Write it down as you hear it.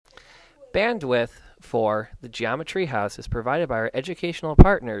Bandwidth for the Geometry House is provided by our educational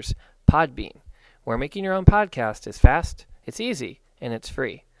partners, Podbean, where making your own podcast is fast, it's easy, and it's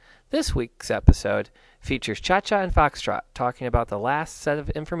free. This week's episode features Cha-Cha and Foxtrot talking about the last set of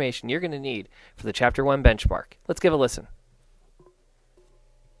information you're going to need for the Chapter 1 benchmark. Let's give a listen.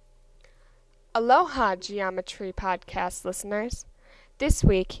 Aloha, Geometry Podcast listeners. This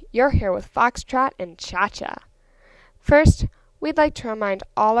week, you're here with Foxtrot and Cha-Cha. First, we'd like to remind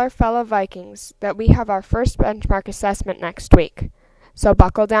all our fellow Vikings that we have our first benchmark assessment next week. So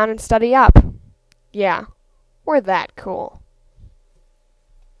buckle down and study up. Yeah, we're that cool.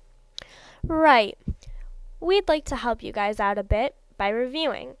 Right. We'd like to help you guys out a bit by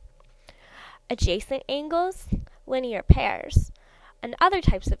reviewing adjacent angles, linear pairs, and other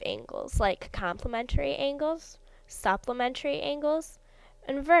types of angles like complementary angles, supplementary angles,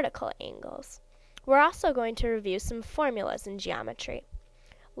 and vertical angles. We're also going to review some formulas in geometry,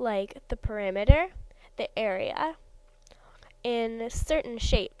 like the perimeter, the area, in certain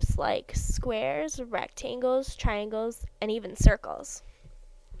shapes like squares, rectangles, triangles, and even circles.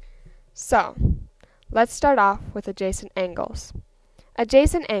 So, let's start off with adjacent angles.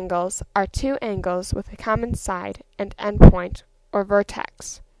 Adjacent angles are two angles with a common side and endpoint or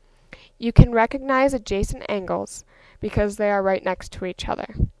vertex. You can recognize adjacent angles because they are right next to each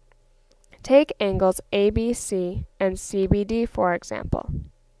other. Take angles ABC and CBD for example.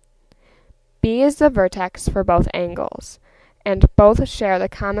 B is the vertex for both angles, and both share the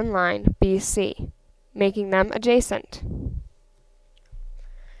common line BC, making them adjacent.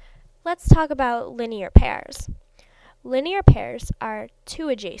 Let's talk about linear pairs. Linear pairs are two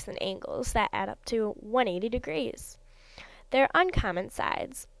adjacent angles that add up to 180 degrees. Their uncommon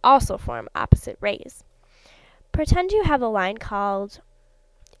sides also form opposite rays. Pretend you have a line called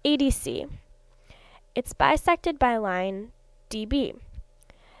ADC. It's bisected by a line DB.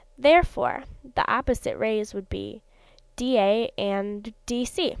 Therefore, the opposite rays would be DA and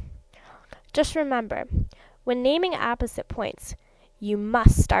DC. Just remember, when naming opposite points, you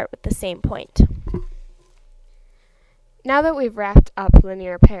must start with the same point. Now that we've wrapped up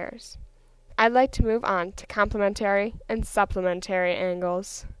linear pairs, I'd like to move on to complementary and supplementary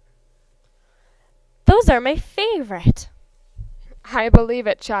angles. Those are my favorite. I believe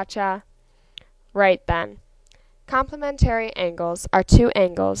it, Cha-Cha. Right then. Complementary angles are two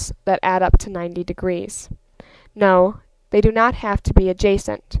angles that add up to 90 degrees. No, they do not have to be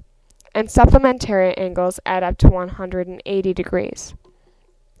adjacent. And supplementary angles add up to 180 degrees.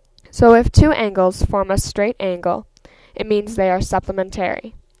 So if two angles form a straight angle, it means they are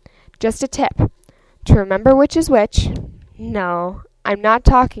supplementary. Just a tip. To remember which is which, no, I'm not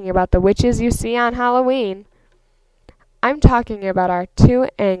talking about the witches you see on Halloween. I'm talking about our two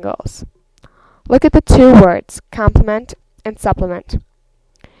angles. Look at the two words, complement and supplement.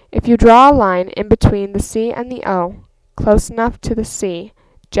 If you draw a line in between the C and the O, close enough to the C,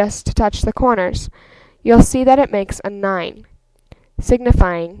 just to touch the corners, you'll see that it makes a 9,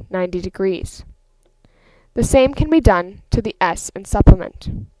 signifying 90 degrees. The same can be done to the S in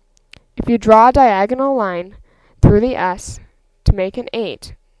supplement. If you draw a diagonal line through the S to make an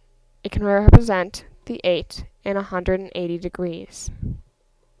 8, it can represent the 8 in 180 degrees.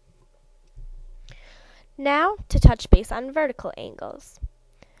 Now to touch base on vertical angles.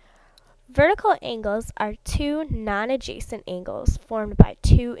 Vertical angles are two non-adjacent angles formed by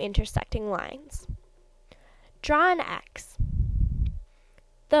two intersecting lines. Draw an X.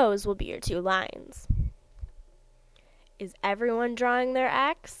 Those will be your two lines. Is everyone drawing their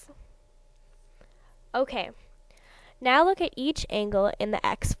X? Okay, now look at each angle in the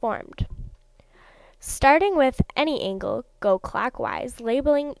X formed. Starting with any angle, go clockwise,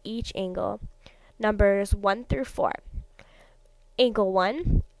 labeling each angle numbers 1 through 4. Angle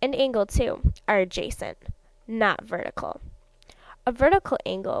 1 and angle 2 are adjacent, not vertical. A vertical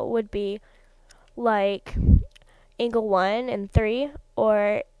angle would be like angle 1 and 3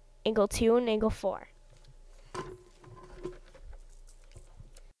 or angle 2 and angle 4.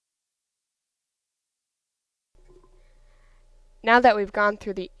 Now that we've gone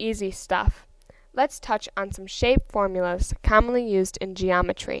through the easy stuff, let's touch on some shape formulas commonly used in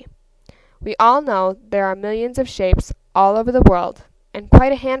geometry. We all know there are millions of shapes all over the world, and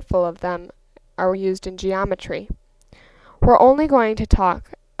quite a handful of them are used in geometry. We're only going to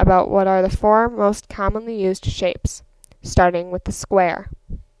talk about what are the four most commonly used shapes, starting with the square.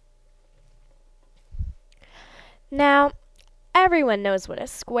 Now, everyone knows what a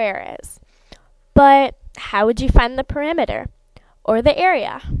square is, but how would you find the perimeter or the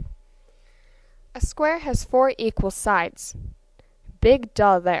area? A square has 4 equal sides. Big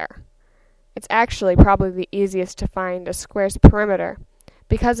duh there. It's actually probably the easiest to find a square's perimeter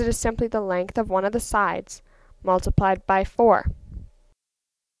because it is simply the length of one of the sides multiplied by 4.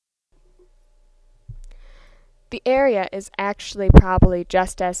 The area is actually probably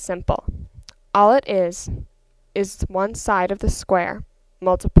just as simple. All it is one side of the square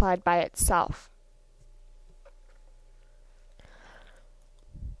multiplied by itself.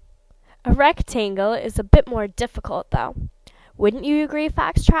 A rectangle is a bit more difficult, though. Wouldn't you agree,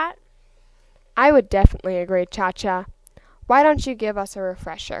 Foxtrot? I would definitely agree, Cha-Cha. Why don't you give us a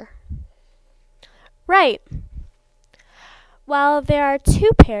refresher? Right. Well, there are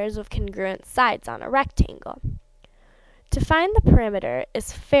 2 pairs of congruent sides on a rectangle. To find the perimeter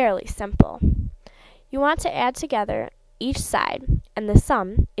is fairly simple. You want to add together each side, and the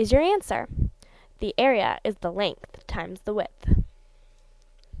sum is your answer. The area is the length times the width.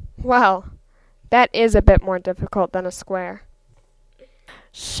 Well, that is a bit more difficult than a square.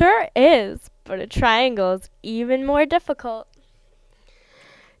 Sure is, but a triangle is even more difficult.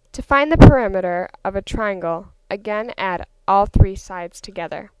 To find the perimeter of a triangle, again add all 3 sides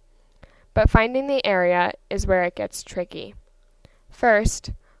together. But finding the area is where it gets tricky.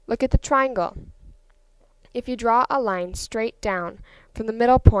 First, look at the triangle. If you draw a line straight down from the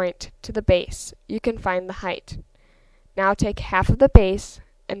middle point to the base, you can find the height. Now take half of the base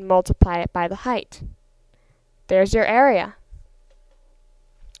and multiply it by the height. There's your area.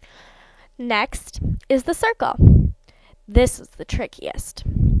 Next is the circle. This is the trickiest.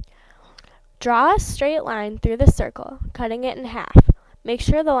 Draw a straight line through the circle, cutting it in half. Make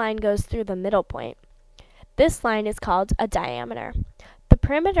sure the line goes through the middle point. This line is called a diameter. The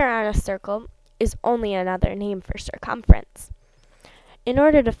perimeter on a circle is only another name for circumference. In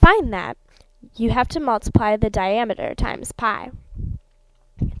order to find that, you have to multiply the diameter times pi.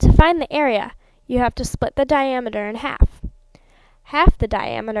 To find the area, you have to split the diameter in half. Half the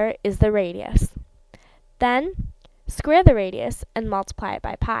diameter is the radius. Then, square the radius and multiply it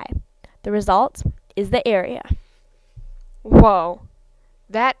by pi. The result is the area. Whoa,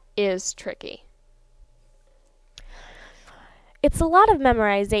 that is tricky. It's a lot of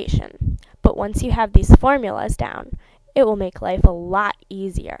memorization, but once you have these formulas down, it will make life a lot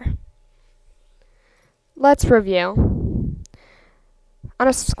easier. Let's review. On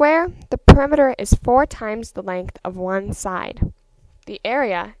a square, the perimeter is 4 times the length of one side. The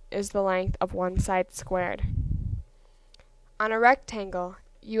area is the length of one side squared. On a rectangle,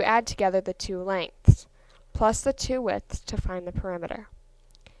 you add together the 2 lengths, plus the 2 widths to find the perimeter.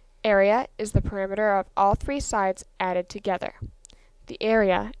 Area is the perimeter of all 3 sides added together. The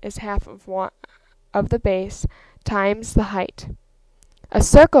area is half of the base times the height. A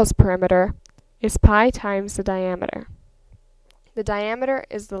circle's perimeter is pi times the diameter. The diameter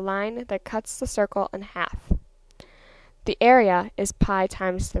is the line that cuts the circle in half. The area is pi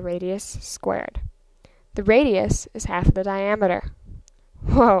times the radius squared. The radius is half of the diameter.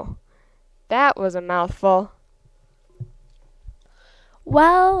 Whoa, that was a mouthful.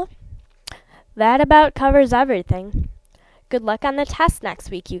 Well, that about covers everything. Good luck on the test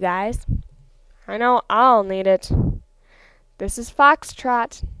next week, you guys. I know I'll need it. This is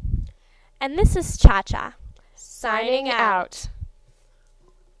Foxtrot. And this is Cha-Cha. Signing out.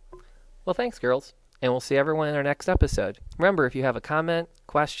 Well, thanks, girls. And we'll see everyone in our next episode. Remember, if you have a comment,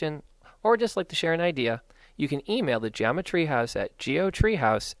 question, or just like to share an idea, you can email the Geometry House at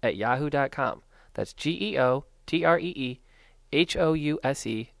geotreehouse@yahoo.com. That's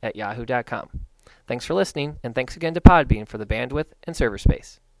GEOTREEHOUSE@yahoo.com. Thanks for listening, and thanks again to Podbean for the bandwidth and server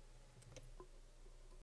space.